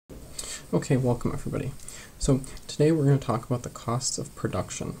Okay, welcome everybody. So today we're going to talk about the costs of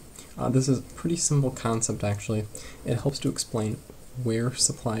production. This is a pretty simple concept actually. It helps to explain where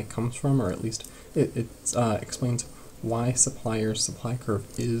supply comes from, or at least it explains why supplier's supply curve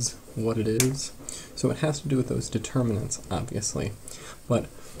is what it is. So it has to do with those determinants, obviously, but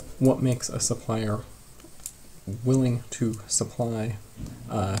what makes a supplier willing to supply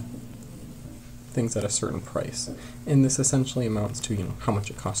things at a certain price. And this essentially amounts to, how much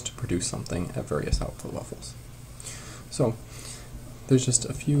it costs to produce something at various output levels. So there's just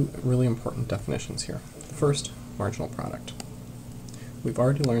a few really important definitions here. The first, marginal product. We've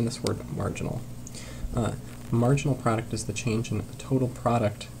already learned this word marginal. Marginal product is the change in total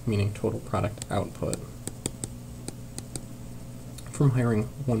product, meaning total product output, from hiring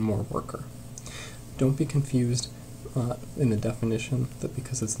one more worker. Don't be confused in the definition that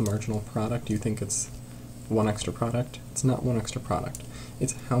because it's the marginal product, you think it's one extra product. It's not one extra product.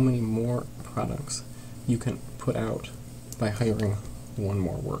 It's how many more products you can put out by hiring one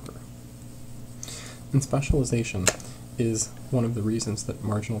more worker. And specialization is one of the reasons that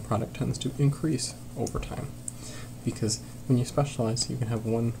marginal product tends to increase over time. Because when you specialize, you can have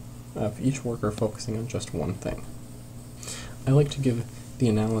one of each worker focusing on just one thing. I like to give the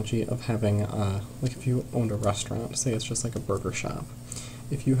analogy of having, like if you owned a restaurant, say it's just like a burger shop.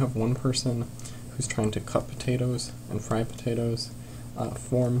 If you have one person who's trying to cut potatoes and fry potatoes,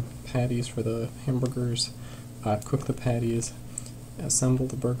 form patties for the hamburgers, cook the patties, assemble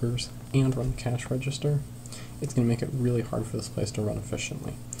the burgers, and run the cash register, it's going to make it really hard for this place to run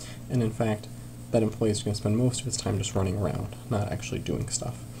efficiently. And in fact, that employee is going to spend most of his time just running around, not actually doing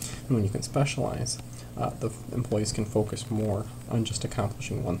stuff. And when you can specialize, the employees can focus more on just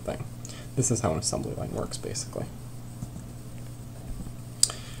accomplishing one thing. This is how an assembly line works, basically.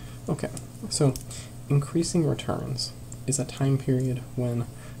 Okay, so increasing returns is a time period when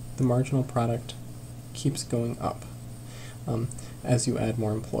the marginal product keeps going up as you add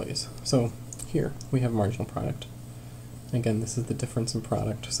more employees. So here we have marginal product. Again, this is the difference in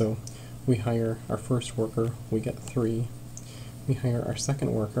product. So we hire our first worker, we get 3. We hire our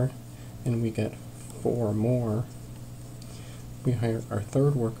second worker, and we get 4 more. We hire our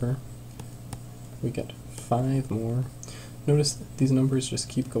third worker, we get 5 more. Notice these numbers just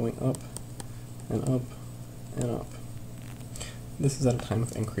keep going up and up and up. This is at a time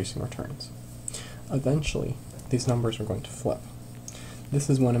of increasing returns. Eventually, these numbers are going to flip. This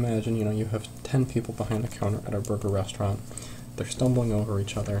is when, imagine, you have 10 people behind the counter at a burger restaurant. They're stumbling over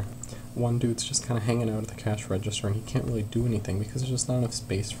each other. One dude's just kind of hanging out at the cash register, and he can't really do anything because there's just not enough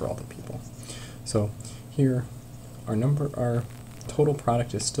space for all the people. So here, our total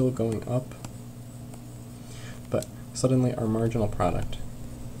product is still going up, but suddenly our marginal product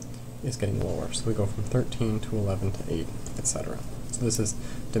is getting lower. So we go from 13 to 11 to 8, etc. So this is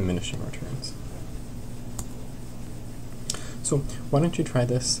diminishing returns. So why don't you try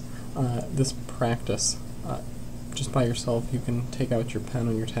this practice just by yourself. You can take out your pen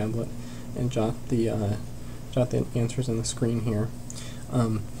on your tablet and jot the answers on the screen here,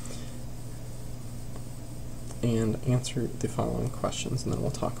 and answer the following questions, and then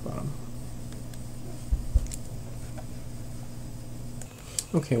we'll talk about them.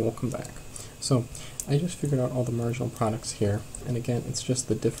 Okay, welcome back. So I just figured out all the marginal products here, and again, it's just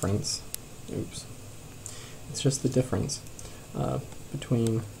the difference. Oops. It's just the difference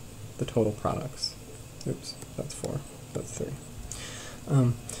between the total products. Oops, that's 4. That's 3.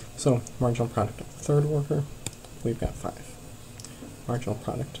 So marginal product of the third worker, we've got 5. Marginal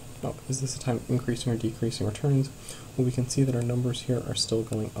product. Oh, is this a time of increasing or decreasing returns? Well, we can see that our numbers here are still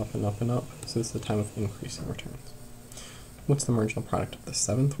going up and up and up, so this is the time of increasing returns. What's the marginal product of the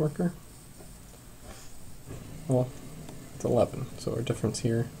 7th worker? Well, it's 11, so our difference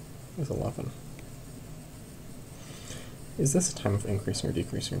here is 11. Is this a time of increasing or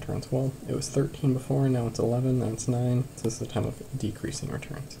decreasing returns? Well, it was 13 before, now it's 11, now it's 9, so this is the time of decreasing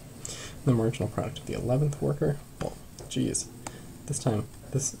returns. The marginal product of the 11th worker, well, geez, this time,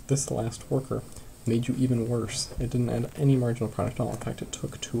 this last worker made you even worse. It didn't add any marginal product at all. In fact, it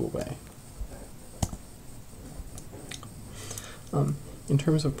took 2 away. In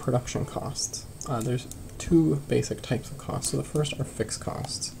terms of production costs, there's 2 basic types of costs. So the first are fixed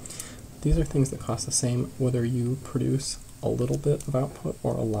costs. These are things that cost the same whether you produce a little bit of output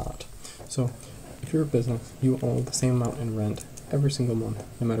or a lot. So if you're a business, you owe the same amount in rent every single month,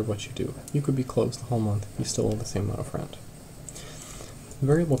 no matter what you do. You could be closed the whole month, you still owe the same amount of rent.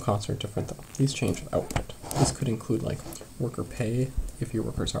 Variable costs are different though. These change with output. This could include like worker pay if your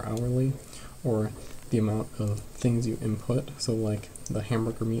workers are hourly, or the amount of things you input, so like the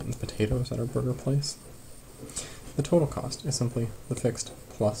hamburger meat and potatoes at our burger place. The total cost is simply the fixed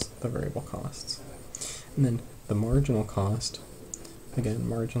plus the variable costs. And then the marginal cost, again,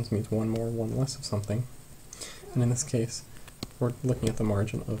 margins means one more, one less of something. And in this case, we're looking at the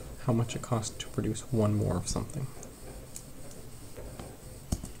margin of how much it costs to produce one more of something.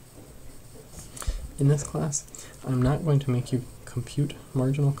 In this class, I'm not going to make you compute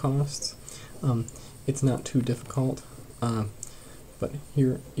marginal costs. It's not too difficult, but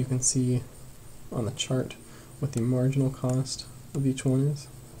here you can see on the chart what the marginal cost of each one is.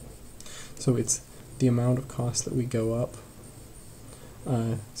 So it's the amount of cost that we go up.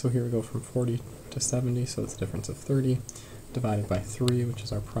 So here we go from 40 to 70, so it's a difference of 30, divided by 3, which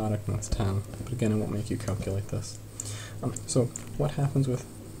is our product, and that's 10. But again, it won't make you calculate this. So what happens with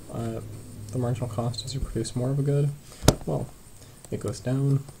the marginal cost as you produce more of a good? Well, it goes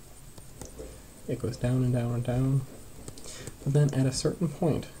down and down and down, but then at a certain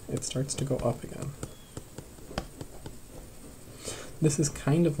point, it starts to go up again. This is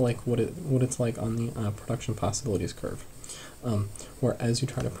kind of like what it's like on the production possibilities curve, where as you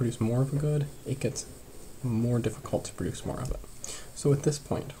try to produce more of a good, it gets more difficult to produce more of it. So at this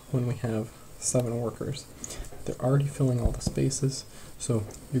point, when we have 7 workers, they're already filling all the spaces, so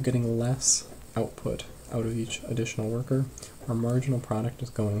you're getting less output out of each additional worker. Our marginal product is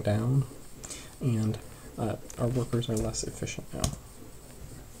going down, and our workers are less efficient now.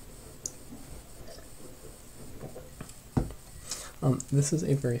 This is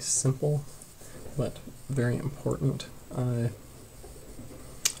a very simple but very important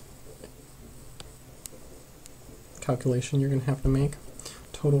calculation you're going to have to make.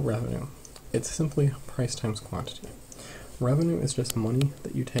 Total revenue. It's simply price times quantity. Revenue is just money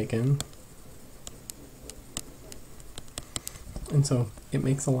that you take in. And so it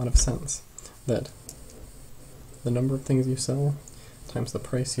makes a lot of sense that the number of things you sell times the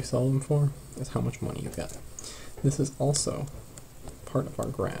price you sell them for is how much money you get. This is also part of our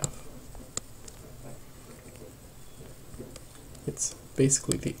graph. It's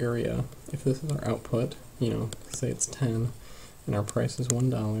basically the area. If this is our output, say it's 10 and our price is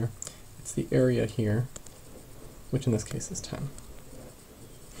 $1, it's the area here, which in this case is 10.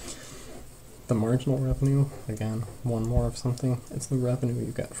 The marginal revenue, again, one more of something, it's the revenue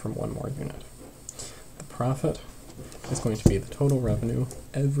you get from one more unit. The profit is going to be the total revenue,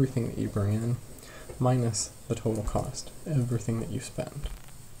 everything that you bring in, minus the total cost, everything that you spend.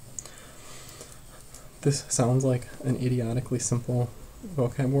 This sounds like an idiotically simple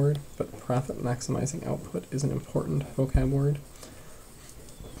vocab word, but profit maximizing output is an important vocab word,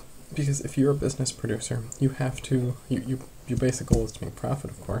 because if you're a business producer, you have to, your basic goal is to make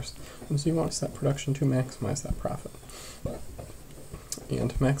profit, of course, and so you want to set production to maximize that profit.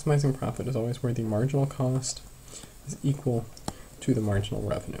 And maximizing profit is always where the marginal cost is equal to the marginal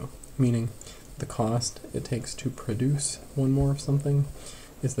revenue, meaning the cost it takes to produce one more of something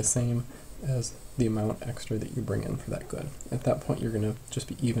is the same as the amount extra that you bring in for that good. At that point, you're going to just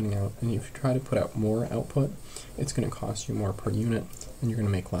be evening out, and if you try to put out more output, it's going to cost you more per unit, and you're going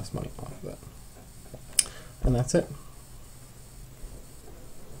to make less money off of it. And that's it.